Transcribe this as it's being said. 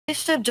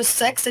relationship just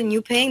sex and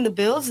you paying the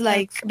bills?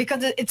 Like,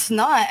 because it's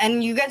not.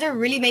 And you guys are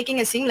really making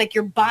it seem like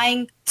you're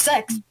buying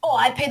sex. Oh,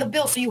 I pay the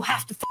bill, so you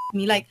have to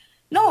me. Like,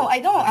 no, I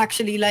don't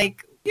actually.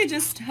 Like, you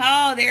just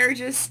tell they're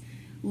just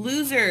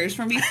losers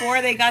from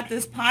before they got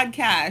this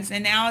podcast,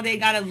 and now they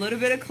got a little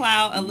bit of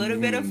clout, a little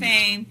bit of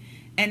fame,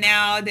 and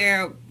now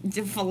they're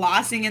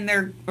flossing in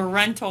their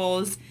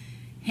rentals,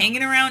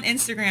 hanging around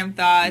Instagram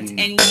thoughts, and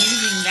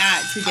using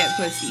that to get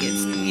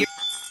pussy.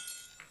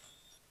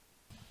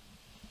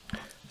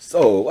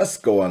 So what's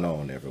going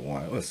on,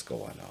 everyone? What's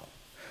going on?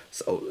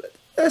 So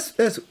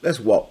let's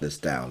walk this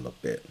down a little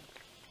bit.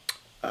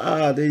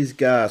 These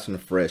guys from the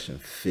Fresh and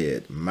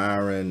Fit,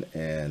 Myron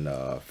and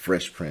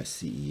Fresh Prince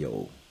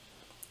CEO,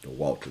 or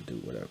Walter do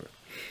whatever.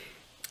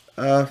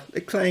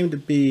 They claim to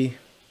be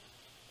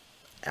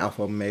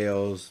alpha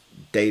males,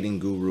 dating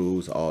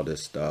gurus, all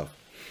this stuff,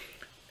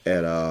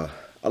 and a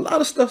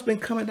lot of stuff's been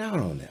coming out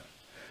on them.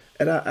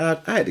 And I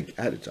had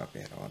to jump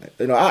in on it.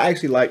 You know, I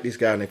actually liked these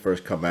guys when they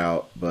first come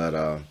out,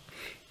 but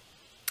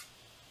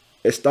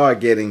it started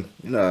getting,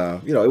 you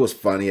know, it was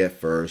funny at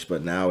first,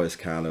 but now it's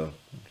kind of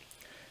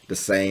the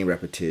same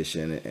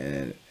repetition,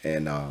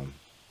 and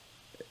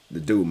the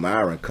dude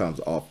Myron comes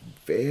off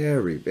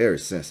very, very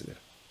sensitive.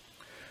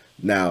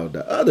 Now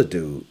the other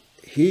dude,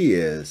 he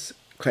is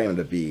claiming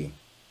to be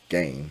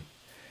game.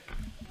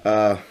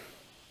 They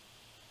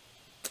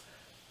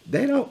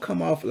don't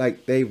come off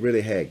like they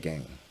really had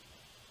game.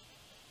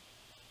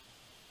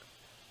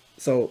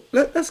 So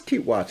let's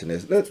keep watching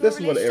this. This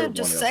is what everyone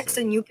just else sex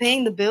said. and you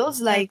paying the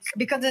bills, like,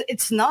 because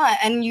it's not.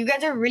 And you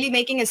guys are really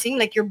making it seem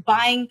like you're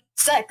buying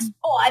sex.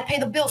 Oh, I pay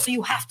the bill, so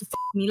you have to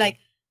me. Like,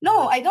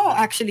 no, I don't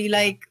actually.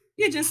 Like,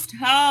 You just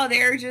tell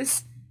they're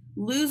just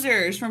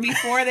losers from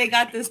before they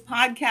got this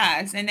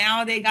podcast, and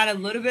now they got a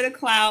little bit of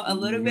clout, a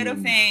little bit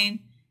of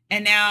fame,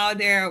 and now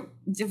they're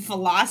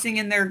flossing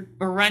in their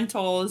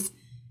rentals,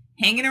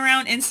 hanging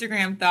around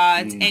Instagram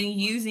thoughts, and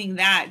using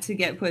that to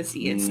get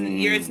pussy. It's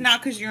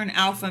not because you're an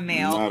alpha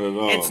male. Not at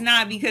all. It's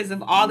not because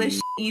of all the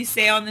shit you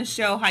say on the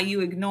show, how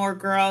you ignore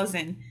girls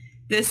and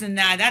this and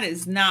that. That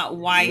is not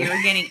why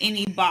you're getting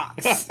any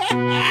box.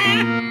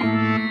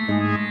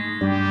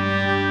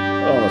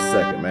 Hold on a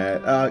second,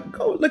 man.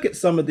 Go look at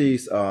some of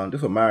these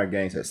different Myron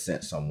Gaines has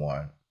sent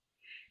someone.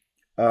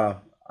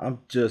 I'm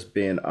just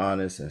being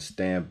honest and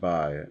stand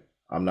by it.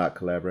 I'm not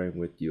collaborating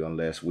with you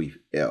unless we've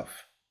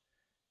F.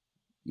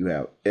 You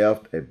have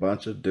F'd a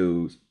bunch of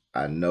dudes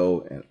I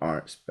know and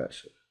aren't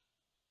special.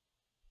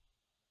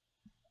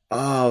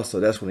 Oh, so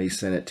that's when he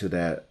sent it to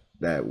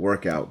that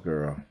workout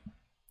girl.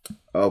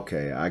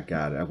 Okay, I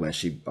got it. When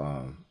she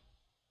kind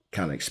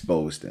of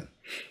exposed him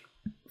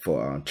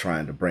for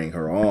trying to bring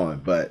her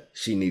on, but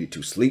she needed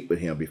to sleep with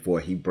him before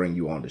he bring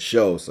you on the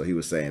show. So he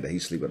was saying that he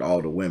sleep with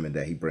all the women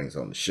that he brings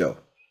on the show.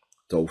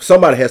 So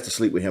somebody has to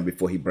sleep with him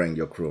before he bring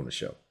your crew on the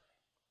show.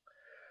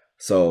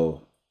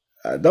 So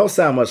don't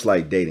sound much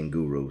like dating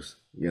gurus,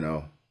 you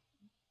know.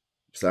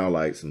 Sound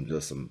like some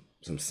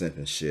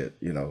simping shit,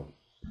 you know,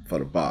 for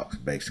the box,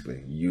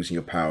 basically. Using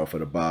your power for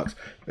the box.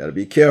 Better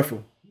be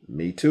careful.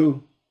 Me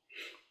Too.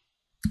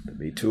 The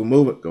Me Too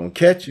movement gonna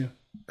catch you.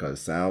 Because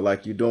it sounds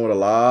like you're doing a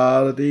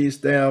lot of these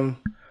damn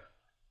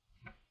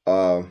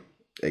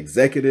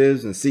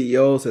executives and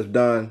CEOs have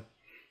done.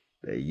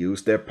 They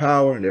use their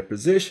power and their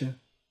position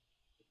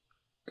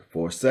to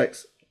force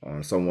sex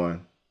on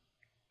someone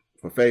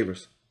for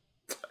favors.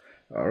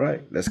 All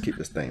right, let's keep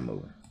this thing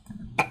moving.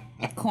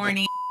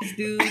 Corny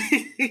dude.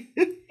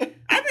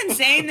 I've been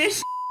saying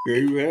this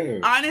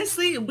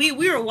honestly, we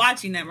were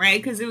watching them,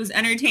 right? Because it was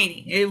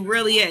entertaining. It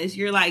really is.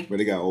 You're like,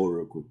 but it got old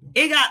real quick though.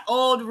 It got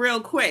old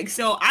real quick.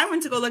 So I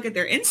went to go look at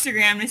their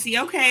Instagram to see,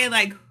 okay,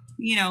 like,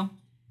 you know,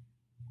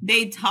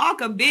 they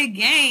talk a big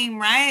game,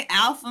 right?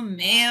 Alpha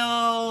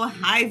male,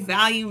 high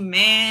value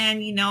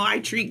man, you know, I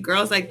treat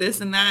girls like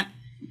this and that.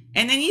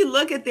 And then you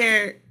look at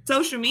their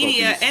social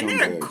media and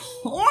they're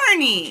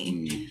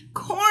corny.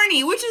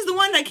 Corny, which is the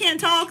one that can't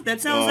talk,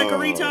 that sounds like a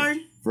retard.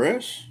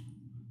 Fresh?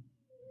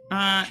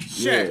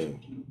 Sure. Yeah.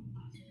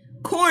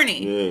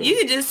 Corny. Yeah. You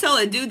could just tell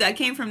a dude that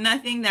came from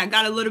nothing, that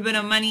got a little bit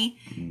of money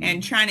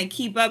and trying to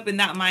keep up in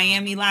that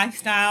Miami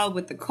lifestyle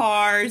with the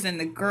cars and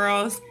the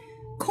girls.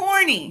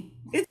 Corny.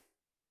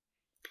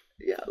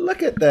 Yeah,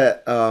 look at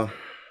that.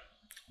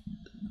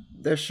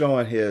 They're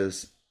showing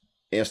his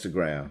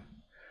Instagram.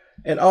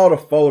 And all the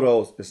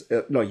photos,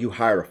 you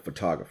hire a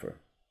photographer.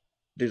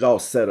 These all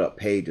set up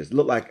pages.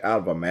 Look like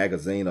out of a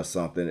magazine or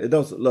something. It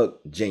doesn't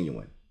look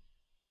genuine.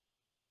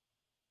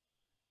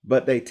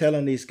 But they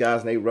telling these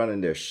guys, and they running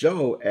their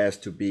show as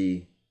to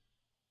be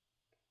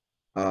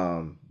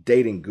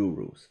dating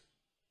gurus.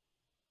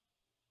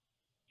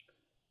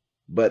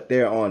 But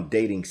they're on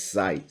dating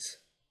sites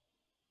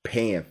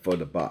paying for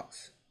the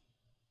box.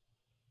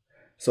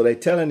 So they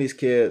telling these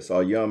kids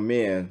or young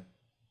men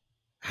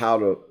how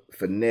to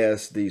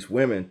finesse these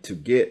women to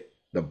get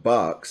the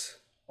box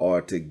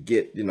or to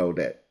get,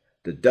 that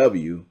the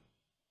W.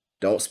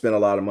 Don't spend a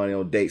lot of money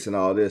on dates and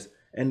all this.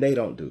 And they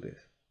don't do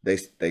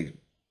this.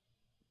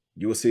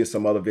 You will see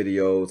some other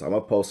videos. I'm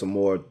going to post some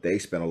more. They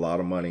spend a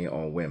lot of money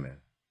on women.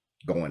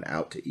 going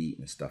out to eat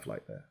and stuff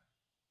like that.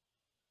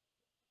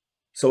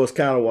 So it's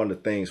kind of one of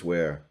the things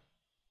where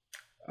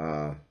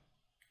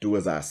do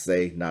as I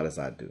say, not as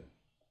I do.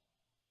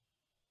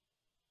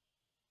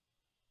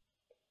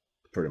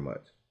 Pretty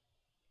much.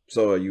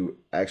 So are you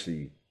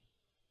actually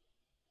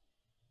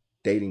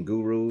dating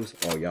gurus,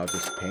 or y'all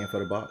just paying for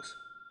the box?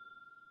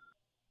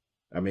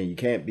 I mean, you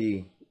can't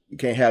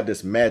have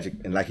this magic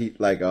and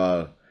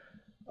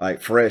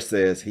like Fresh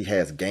says, he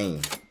has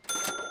game.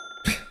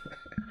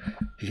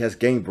 He has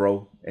game,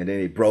 bro. And then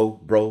he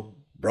bro.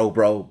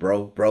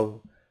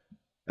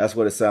 That's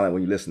what it sounds like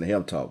when you listen to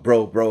him talk.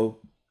 Bro.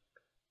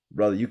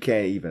 Brother, you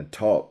can't even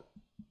talk,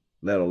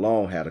 let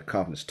alone have the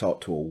confidence to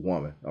talk to a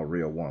woman, a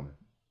real woman.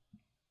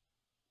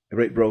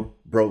 Right, bro.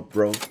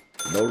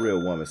 No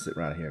real woman sit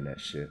around hearing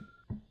that shit.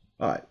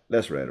 All right,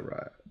 let's ready to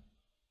ride.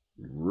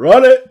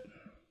 Run it.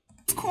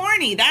 It's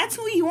corny. That's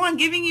who you want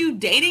giving you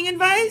dating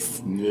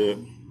advice? Yeah.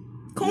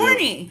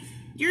 Corny. Yeah.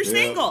 You're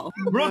single.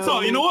 Real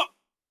talk. You know what?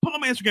 Pull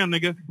up my Instagram,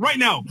 nigga. Right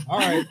now. All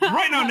right.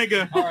 Right now,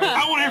 nigga. All right.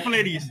 I want to hear from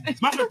ladies.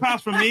 Smash or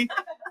pass from me.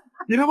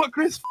 You know what,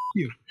 Chris? F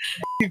you.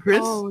 F you, Chris.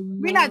 Oh,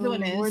 no, We're not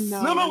doing this.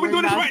 No, we're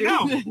doing this right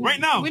now. Right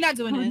now. We're not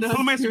doing this. Pull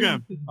up my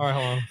Instagram. All right,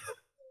 hold on.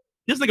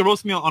 This nigga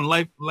roast me on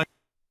live.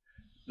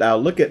 Now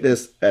look at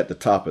this at the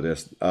top of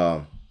this.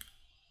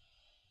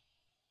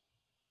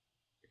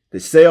 They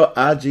sell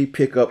IG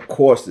pickup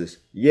courses,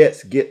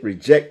 yet get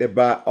rejected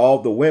by all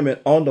the women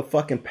on the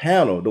fucking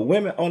panel. The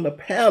women on the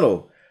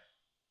panel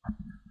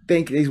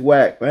think he's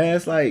whack, man.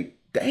 It's like,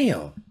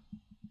 damn.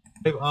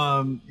 Hey,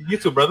 you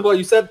too, brother. Well,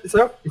 you said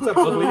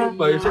ugly,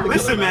 but you're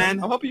Listen,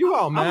 man. I'm helping you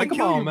out, man.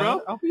 Come on, man.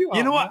 I'll help you out.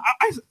 You know what?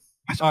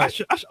 I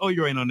should owe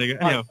you right now,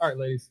 nigga. All right,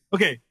 ladies.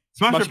 Okay,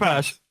 smash or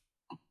pass?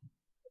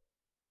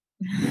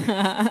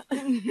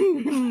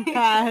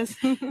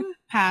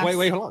 Pass.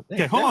 Wait, hold on.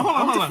 Okay, hold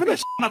on. One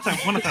time.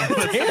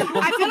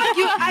 I feel like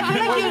you.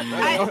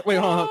 Wait,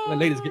 hold on.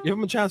 Ladies, give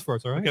him a chance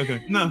first, all right?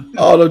 Okay. No.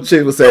 All them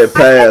chicks will say I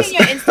feel pass. like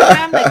in your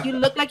Instagram, like you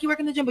look like you work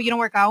in the gym, but you don't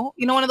work out.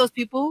 You know, one of those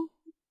people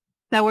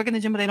that work in the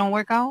gym, but they don't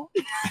work out.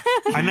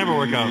 I never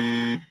work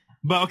out.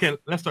 But okay,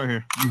 let's start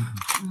here.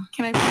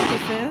 Can I plead the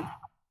fifth?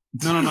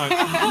 No. No. Be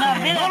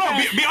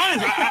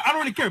honest. I don't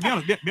really care. Be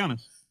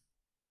honest.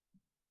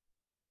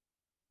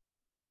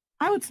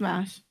 I would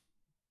smash.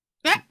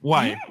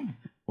 Why?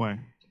 Why?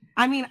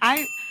 I mean,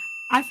 I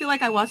feel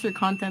like I watch your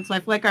content, so I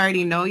feel like I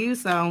already know you,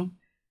 so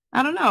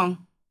I don't know.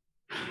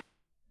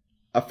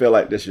 I feel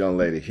like this young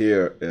lady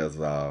here is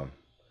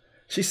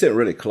she's sitting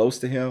really close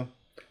to him.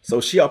 So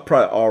she are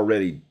probably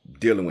already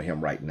dealing with him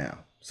right now.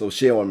 So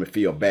she don't want him to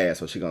feel bad,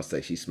 so she's gonna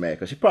say she's mad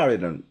because she probably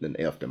done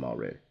effed him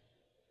already.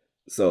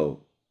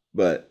 So,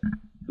 but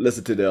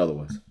listen to the other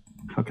ones.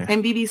 Okay.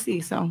 And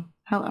BBC, so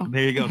hello.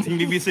 There you go. Team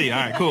BBC. All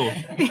right, cool.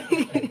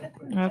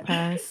 I'll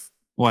pass.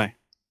 Why?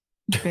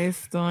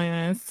 Based on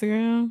your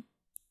Instagram?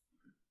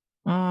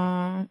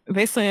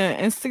 Based on your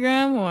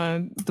Instagram,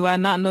 or do I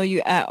not know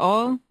you at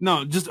all?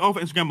 No, just off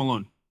Instagram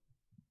alone.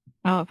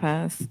 I'll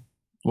pass.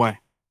 Why?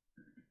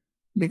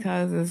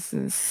 Because this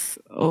is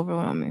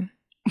overwhelming.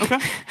 Okay.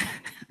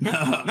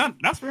 No,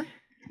 that's fair.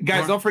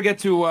 Guys, don't forget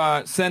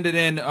to send it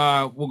in.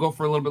 We'll go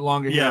for a little bit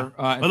longer here.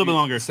 A little bit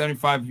longer.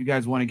 75 if you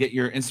guys want to get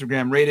your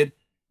Instagram rated.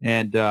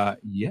 And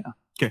yeah.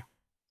 Okay.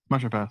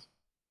 Smash or pass?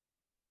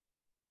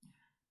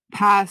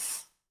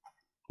 Pass.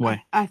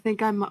 Why? I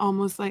think I'm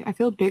almost like, I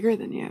feel bigger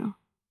than you.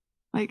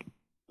 Like,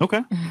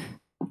 Okay.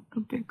 a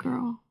big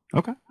girl.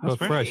 Okay. That's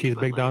fair. Fresh. He's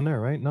big down there,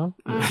 right? No?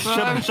 Shut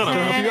up.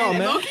 Help you out,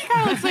 man. Loki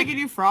kind of looks like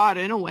you fraud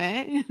in a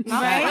way.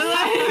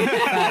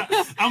 Right?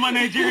 I'm a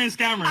Nigerian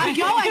scammer.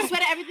 Yo, I swear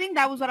to everything.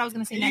 That was what I was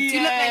gonna say next.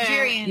 You look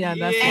Nigerian. Yeah,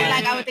 that's And why.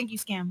 like I would think you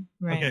scam.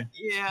 Right. Okay.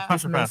 Yeah.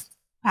 Smash or pass?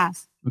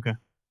 Pass. Okay.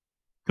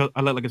 'Cause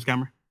I look like a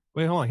scammer.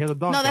 Wait, hold on. He has a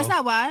dog. No, that's though.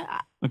 not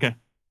why. Okay.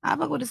 I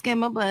fuck with a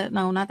scammer, but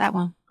no, not that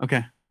one.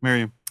 Okay.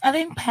 Miriam. I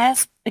think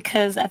pass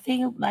because I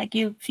think like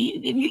you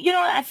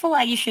know, I feel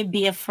like you should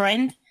be a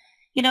friend,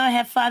 you know,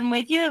 have fun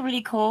with you,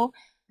 really cool,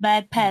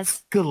 but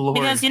pass. Good Lord.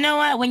 Because you know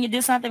what, when you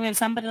do something with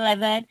somebody like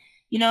that,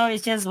 you know,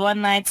 it's just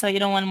one night, so you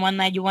don't want one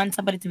night, you want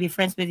somebody to be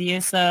friends with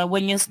you. So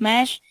when you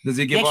smash, Does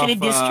he give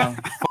actually off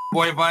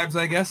boy vibes,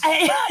 I guess?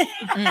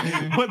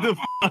 What the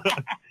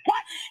fuck?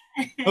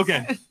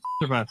 Okay.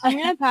 Pass. I'm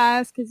gonna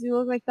pass because you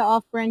look like the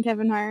off-brand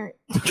Kevin Hart.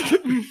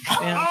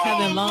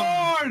 Kevin Long.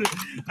 Lord!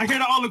 I hear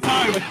that all the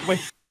time. Wait.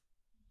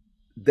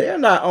 They're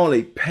not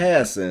only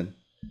passing,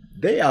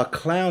 they are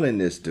clowning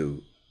this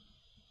dude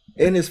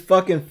in his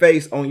fucking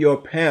face on your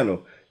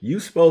panel.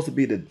 You supposed to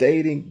be the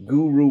dating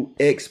guru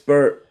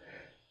expert,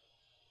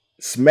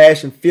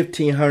 smashing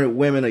 1,500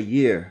 women a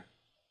year,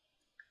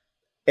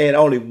 and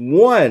only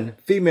one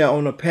female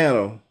on the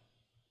panel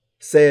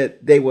said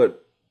they would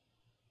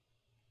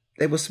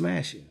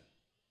smash you.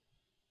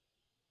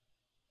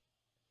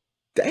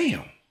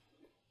 Damn.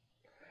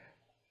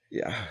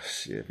 Yeah,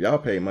 shit. If y'all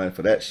pay money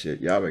for that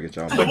shit, y'all better get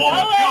y'all money. The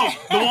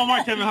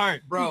Walmart Kevin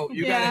Hart. Bro,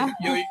 you gotta,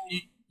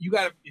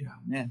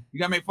 man, you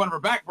gotta make fun of her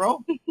back,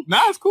 bro.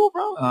 Nah, it's cool,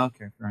 bro.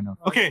 Okay, fair enough.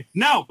 Okay,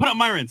 now put up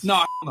Myron's.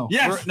 No, no.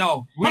 Yes.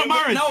 No. Put up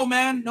Myron's. No,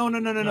 man.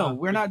 No.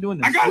 We're not doing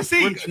this. I gotta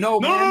see. No.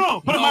 Put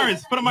up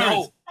Myron's. Put up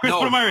Myron's. Chris,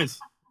 put up Myron's.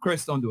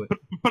 Chris, don't do it.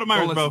 Put up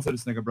Myron's, bro. Don't listen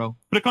to this nigga, bro.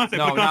 Put a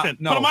content. Put a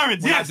content. No, put up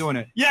Myron's. We're Yes. not doing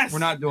it. Yes. We're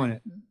not doing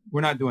it.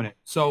 We're not doing it.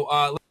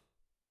 So,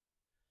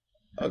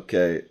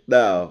 Okay,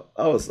 now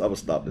I'm gonna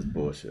stop this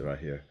bullshit right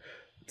here.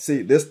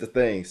 See, this the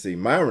thing. See,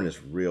 Myron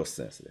is real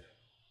sensitive,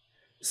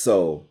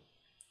 so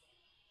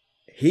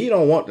he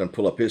don't want them to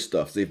pull up his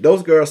stuff. See, if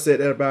those girls said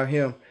that about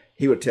him,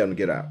 he would tell them to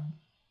get out.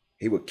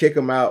 He would kick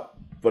them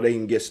out before they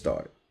can get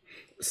started.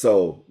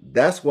 So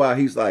that's why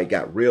he's like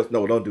got real.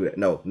 No, don't do that.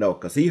 No,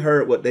 because he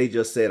heard what they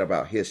just said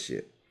about his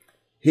shit.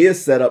 He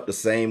is set up the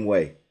same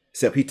way,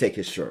 except he take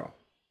his shirt off.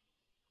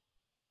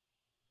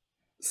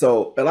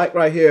 So, like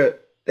right here,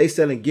 they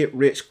selling get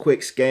rich quick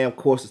scam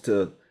courses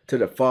to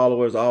their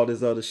followers, all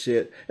this other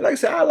shit. And like I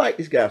said, I like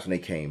these guys when they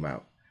came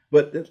out.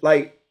 But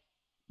like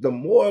the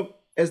more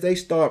as they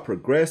start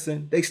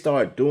progressing, they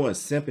start doing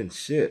simping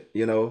shit,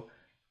 you know.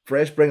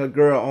 Fresh bring a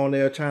girl on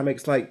there trying to make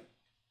it like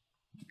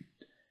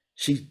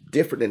she's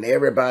different than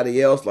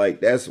everybody else.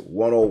 Like that's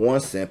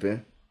 101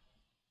 simping.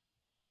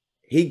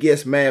 He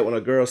gets mad when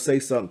a girl say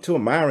something to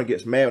him. Myron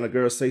gets mad when a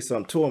girl say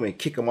something to him and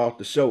kick him off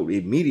the show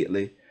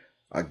immediately.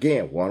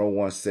 Again,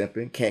 101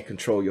 simping. Can't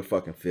control your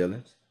fucking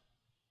feelings.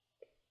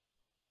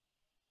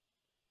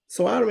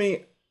 So I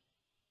mean,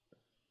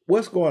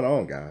 what's going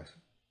on, guys?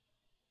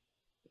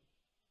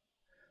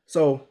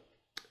 So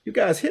you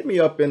guys hit me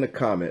up in the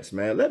comments,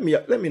 man. Let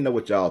me know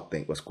what y'all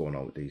think. What's going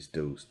on with these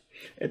dudes?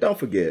 And don't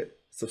forget,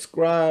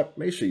 subscribe.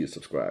 Make sure you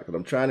subscribe because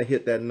I'm trying to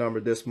hit that number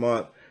this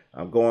month.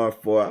 I'm going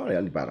for I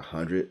need about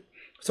 100.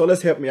 So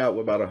let's help me out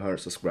with about 100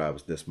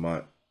 subscribers this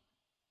month.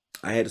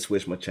 I had to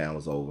switch my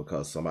channels over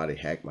because somebody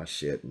hacked my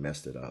shit and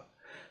messed it up.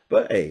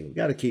 But hey, we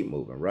got to keep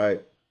moving,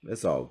 right?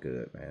 It's all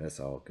good, man. It's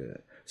all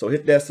good. So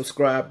hit that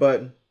subscribe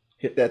button,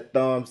 hit that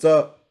thumbs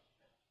up,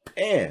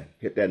 and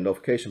hit that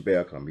notification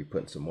bell because I'm going to be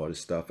putting some more of this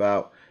stuff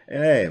out.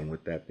 And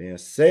with that being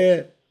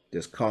said,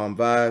 this Calm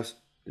Vibes,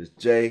 this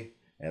Jay,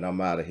 and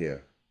I'm out of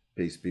here.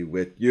 Peace be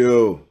with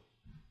you.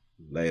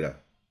 Later.